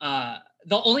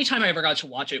 The only time I ever got to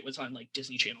watch it was on like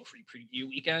Disney Channel free preview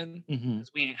weekend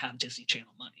because we didn't have Disney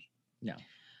Channel money. No.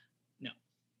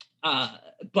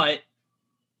 But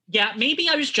yeah, maybe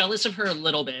I was jealous of her a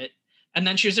little bit. And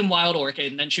then she was in Wild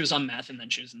Orchid, and then she was on meth, and then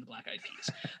she was in the Black Eyed Peas.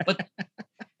 But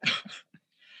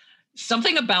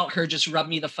something about her just rubbed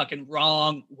me the fucking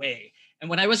wrong way. And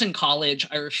when I was in college,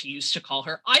 I refused to call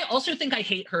her. I also think I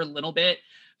hate her a little bit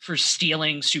for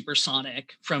stealing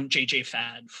Supersonic from JJ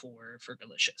Fad for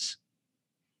Fergalicious.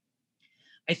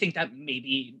 I think that may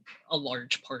be a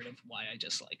large part of why I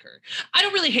dislike her. I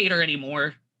don't really hate her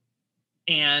anymore.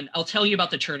 And I'll tell you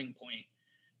about the turning point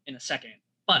in a second.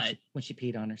 But when she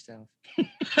peed on herself.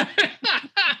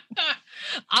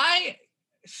 I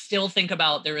still think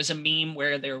about, there was a meme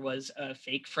where there was a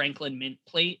fake Franklin Mint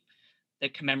plate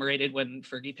that commemorated when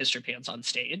Fergie pissed her pants on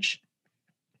stage.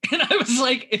 And I was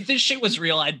like, if this shit was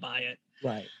real, I'd buy it.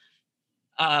 Right.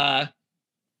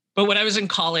 But when I was in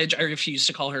college, I refused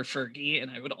to call her Fergie,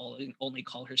 and I would only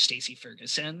call her Stacey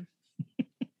Ferguson.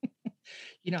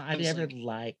 I never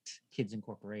liked Kids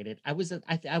Incorporated. I was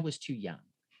too young.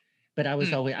 But I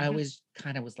was I always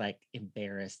kind of was like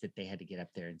embarrassed that they had to get up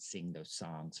there and sing those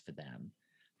songs for them.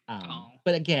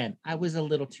 But again, I was a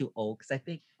little too old because I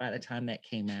think by the time that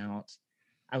came out,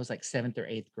 I was like 7th or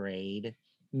 8th grade,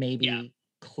 maybe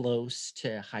close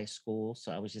to high school.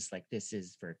 So I was just like, this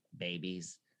is for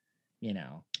babies,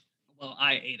 Well,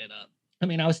 I ate it up. I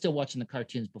mean, I was still watching the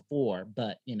cartoons before,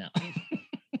 but Well,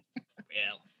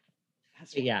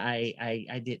 yeah,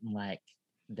 I didn't like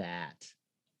that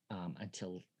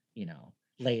until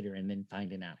later, and then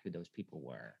finding out who those people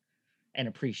were and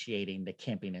appreciating the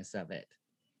campiness of it.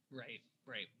 Right.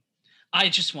 I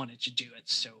just wanted to do it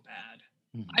so bad.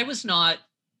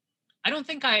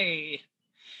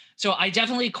 So I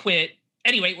definitely quit.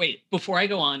 Anyway, wait, before I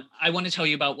go on, I want to tell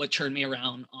you about what turned me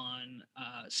around on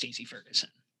Stacey Ferguson.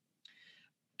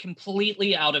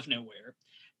 Completely out of nowhere.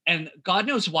 And God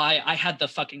knows why I had the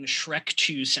fucking Shrek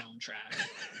 2 soundtrack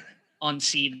on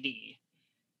CD.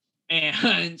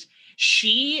 And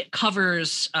she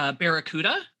covers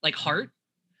Barracuda, like Heart.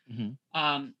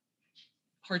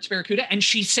 Heart's Barracuda. And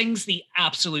she sings the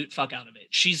absolute fuck out of it.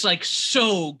 She's like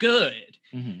so good.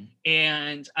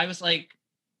 And I was like,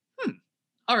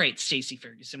 all right, Stacey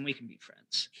Ferguson, we can be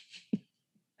friends.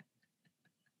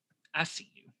 I see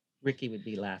you. Ricky would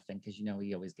be laughing because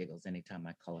he always giggles anytime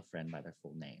I call a friend by their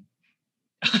full name.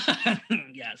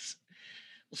 Yes.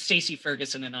 Well, Stacey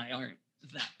Ferguson and I aren't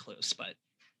that close, but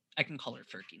I can call her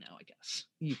Fergie now, I guess.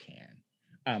 You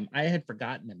can. I had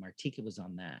forgotten that Martika was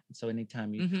on that. So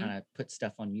anytime you kind of put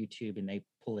stuff on YouTube and they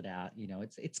pull it out,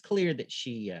 it's clear that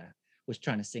she was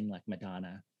trying to sing like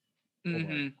Madonna.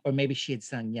 Or maybe she had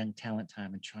sung Young Talent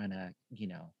Time and trying to,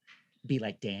 be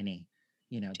like Danny,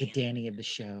 the Danny of the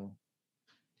show.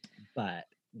 But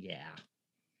yeah,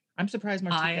 I'm surprised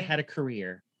Martika had a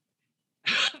career.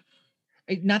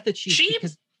 Not that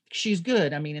because she's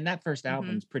good. I mean, and that first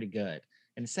album's pretty good,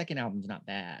 and the second album's not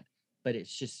bad. But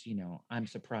it's just, I'm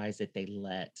surprised that they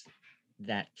let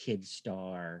that kid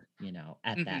star, you know,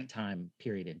 at Mhm. that time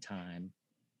period in time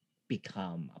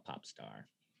become a pop star.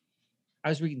 I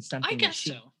was reading I something that guess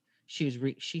so.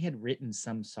 she had written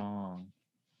some song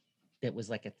that was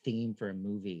like a theme for a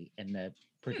movie, and the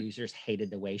producers hated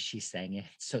the way she sang it,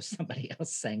 so somebody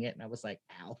else sang it, and I was like,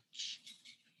 ouch.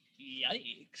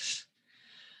 Yikes.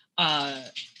 Uh,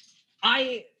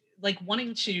 I like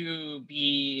wanting to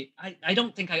be. I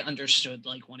don't think I understood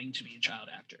like wanting to be a child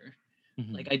actor.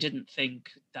 Mhm. Like I didn't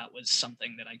think that was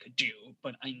something that I could do,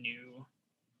 but I knew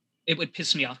it would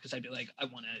piss me off because I'd be like, I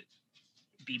want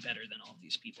to be better than all of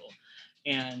these people.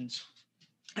 And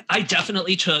I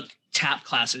definitely took tap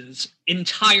classes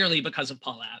entirely because of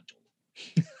Paula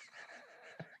Abdul.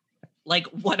 Like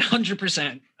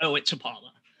 100% owe it to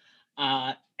Paula.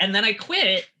 And then I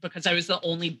quit because I was the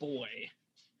only boy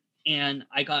and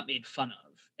I got made fun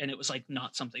of. And it was like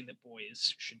not something that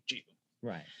boys should do.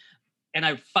 Right. And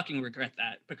I fucking regret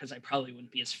that because I probably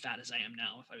wouldn't be as fat as I am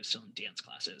now if I was still in dance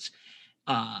classes.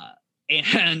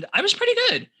 And I was pretty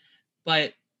good.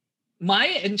 But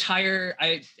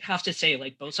I have to say,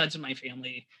 like both sides of my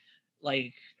family,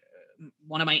 like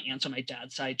one of my aunts on my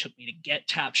dad's side took me to get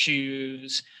tap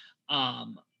shoes.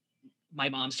 My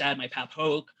mom's dad, my pap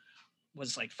Hoke,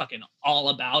 was like fucking all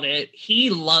about it. He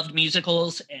loved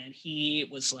musicals and he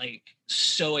was like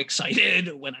so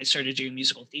excited when I started doing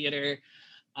musical theater.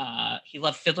 He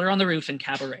loved Fiddler on the Roof and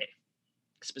Cabaret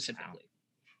specifically.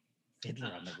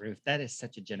 Fiddler on the Roof. That is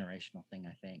such a generational thing,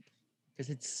 I think, because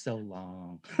it's so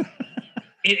long.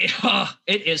 It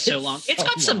is so It's long.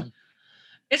 so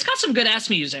It's got some good ass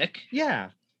music. Yeah,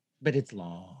 but it's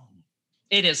long.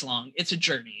 It is long. It's a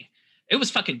journey. It was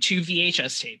fucking 2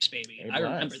 VHS tapes, baby. I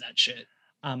remember that shit.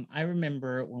 I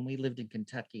remember when we lived in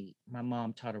Kentucky, my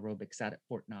mom taught aerobics out at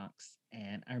Fort Knox.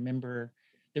 And I remember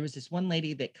there was this one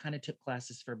lady that kind of took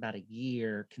classes for about a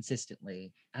year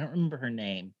consistently. I don't remember her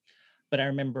name, but I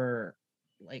remember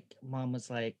like mom was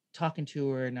like talking to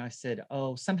her and I said,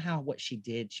 oh, somehow what she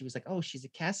did, she was like, oh, she's a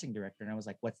casting director. And I was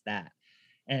like, what's that?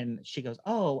 And she goes,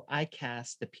 oh, I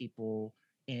cast the people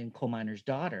in Coal Miner's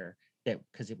Daughter that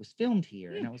because it was filmed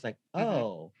here. And I was like,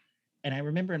 oh. And I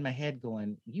remember in my head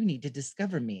going, you need to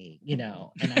discover me, you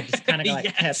know. And I just kind of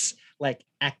like kept like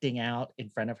acting out in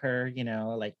front of her, you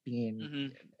know, like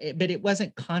being but it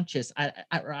wasn't conscious.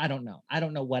 I don't know. I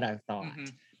don't know what I thought,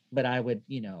 but I would,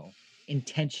 you know,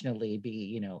 intentionally be,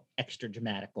 you know, extra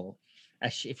dramatical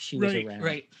as if she was around.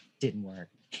 Right. Didn't work.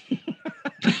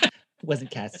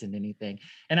 Wasn't cast in anything.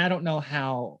 And I don't know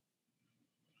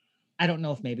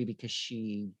if maybe because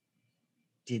she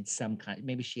did some kind,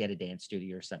 maybe she had a dance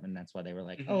studio or something. That's why they were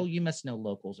like, oh, you must know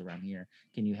locals around here.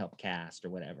 Can you help cast or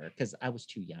whatever? Because I was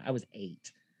too young. I was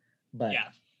 8. But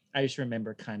I just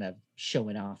remember kind of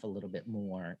showing off a little bit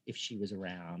more if she was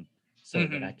around so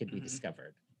that I could be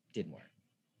discovered. Didn't work.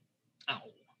 Oh.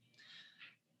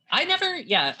 I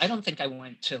don't think I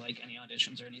went to like any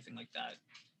auditions or anything like that.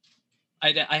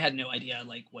 I had no idea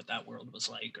like what that world was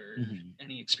like or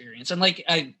any experience. And like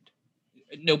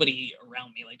nobody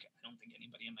around me, like I don't think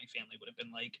anybody in my family would have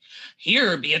been like,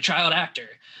 here, be a child actor.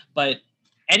 But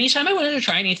anytime I wanted to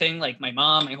try anything, like my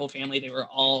mom, my whole family, they were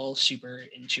all super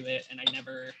into it. And I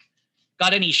never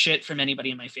got any shit from anybody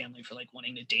in my family for like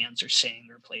wanting to dance or sing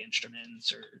or play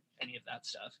instruments or any of that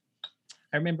stuff.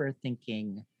 I remember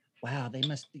thinking, wow,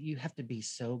 you have to be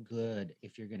so good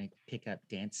if you're going to pick up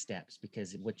dance steps,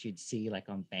 because what you'd see like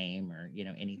on Fame or, you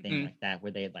know, anything like that,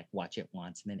 where they'd like watch it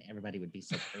once and then everybody would be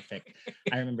so perfect.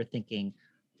 I remember thinking,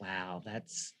 wow,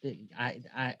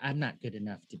 I'm not good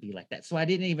enough to be like that. So I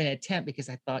didn't even attempt because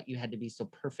I thought you had to be so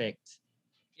perfect.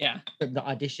 Yeah. The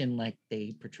audition, like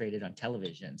they portrayed it on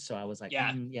television. So I was like,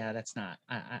 that's not,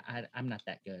 I'm not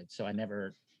that good. So I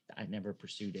never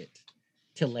pursued it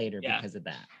till later because of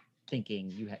that.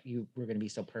 Thinking you were going to be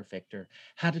so perfect, or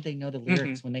how did they know the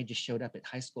lyrics when they just showed up at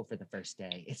high school for the first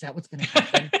day? Is that what's going to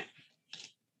happen?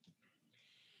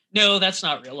 No, that's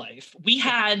not real life. We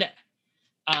had,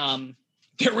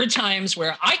 there were times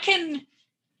where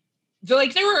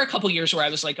there were a couple years where I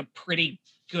was like a pretty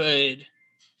good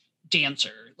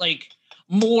dancer, like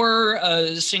more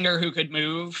a singer who could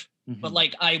move, but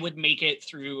like I would make it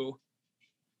through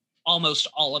almost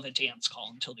all of a dance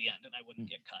call until the end and I wouldn't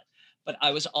get cut. But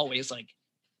I was always like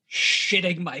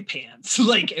shitting my pants.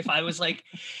 Like if I was like,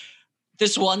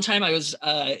 this one time I was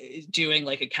doing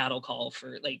like a cattle call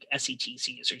for like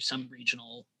SETCs or some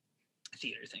regional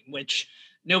theater thing, which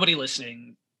nobody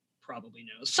listening probably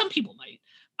knows. Some people might.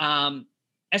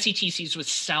 SETCs was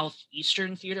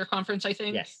Southeastern Theater Conference, I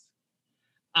think. Yes.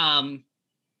 And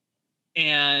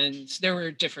there were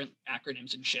different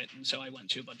acronyms and shit. And so I went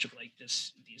to a bunch of like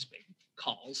these big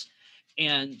calls.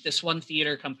 And this one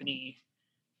theater company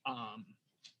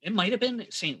It might have been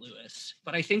St. Louis,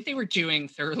 but I think they were doing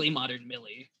Thoroughly Modern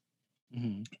Millie.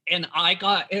 Mhm. And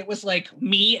it was like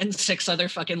me and 6 other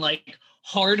fucking like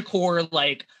hardcore,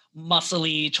 like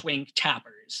muscly twink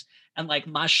tappers and like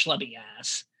my schlubby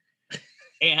ass.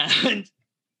 And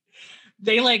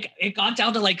it got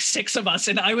down to like 6 of us.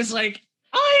 And I was like,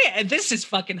 this is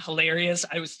fucking hilarious.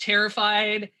 I was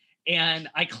terrified. And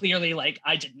I clearly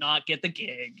I did not get the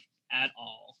gig at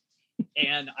all.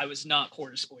 And I was not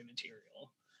chorus boy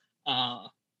material.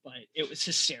 But it was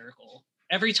hysterical.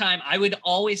 Every time I would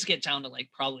always get down to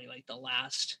probably the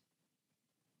last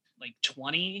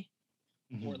 20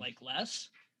 or less.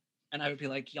 And I would be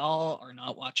like, y'all are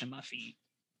not watching my feet.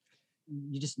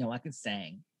 You just know I can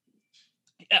sing.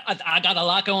 I got a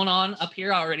lot going on up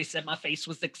here. I already said my face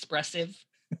was expressive.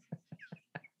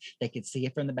 They could see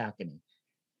it from the balcony.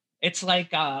 It's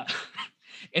like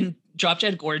in Drop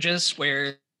Dead Gorgeous,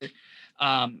 where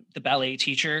the ballet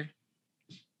teacher,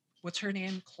 what's her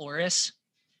name? Cloris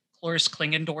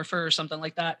Klingendorfer or something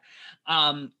like that.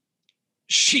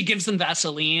 She gives them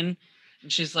Vaseline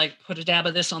and she's like, put a dab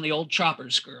of this on the old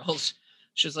choppers, girls.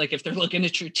 She's like, if they're looking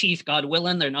at your teeth, God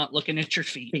willing, they're not looking at your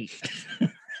feet.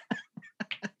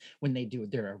 When they do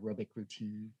their aerobic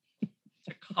routine.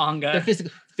 Conga.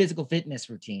 Their physical fitness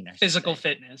routine. Physical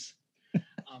fitness.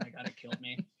 Oh my God, it killed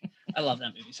me. I love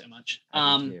that movie so much.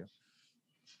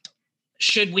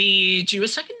 Should we do a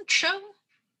second show?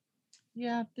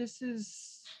 Yeah,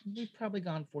 we've probably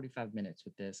gone 45 minutes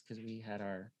with this because we had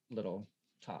our little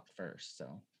talk first.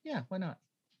 So yeah, why not?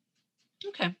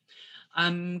 Okay.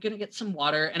 I'm going to get some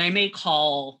water and I may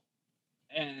call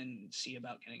and see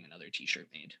about getting another t-shirt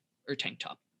made or tank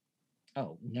top.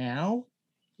 Oh, now?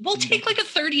 We'll take a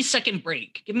 30-second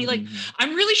break. Give me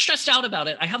I'm really stressed out about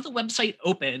it. I have the website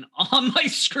open on my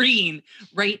screen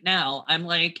right now. I'm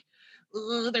like,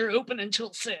 they're open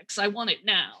until 6. I want it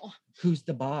now. Who's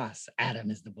the boss? Adam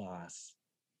is the boss.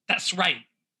 That's right.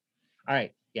 All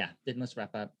right. Yeah. Then let's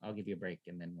wrap up. I'll give you a break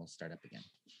and then we'll start up again.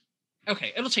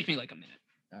 Okay. It'll take me a minute.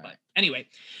 All but right. Anyway,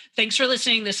 thanks for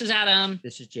listening. This is Adam.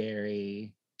 This is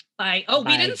Jerry. Bye. Oh,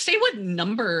 Bye. We didn't say what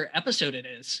number episode it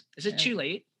is. Is it too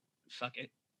late? Fuck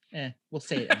it. We'll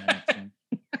say it in the next one.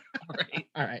 All right.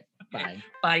 All right. Bye.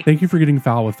 Bye. Thank you for getting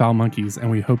foul with Foul Monkeys,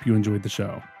 and we hope you enjoyed the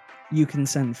show. You can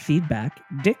send feedback,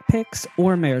 dick pics,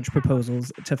 or marriage proposals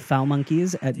to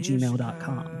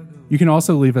foulmonkeys@gmail.com. You can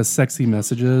also leave us sexy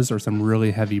messages or some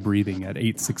really heavy breathing at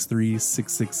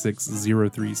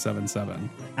 863-666-0377.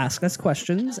 Ask us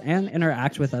questions and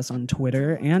interact with us on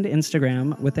Twitter and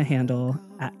Instagram with the handle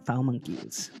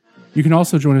 @foulmonkeys. You can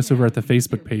also join us over at the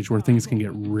Facebook page where things can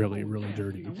get really, really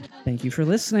dirty. Thank you for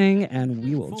listening, and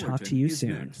we will talk Fullerton to you is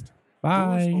soon. next.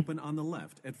 Bye. Doors open on the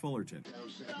left at Fullerton.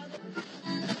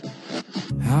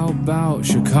 How about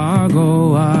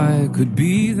Chicago? I could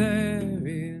be there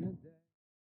in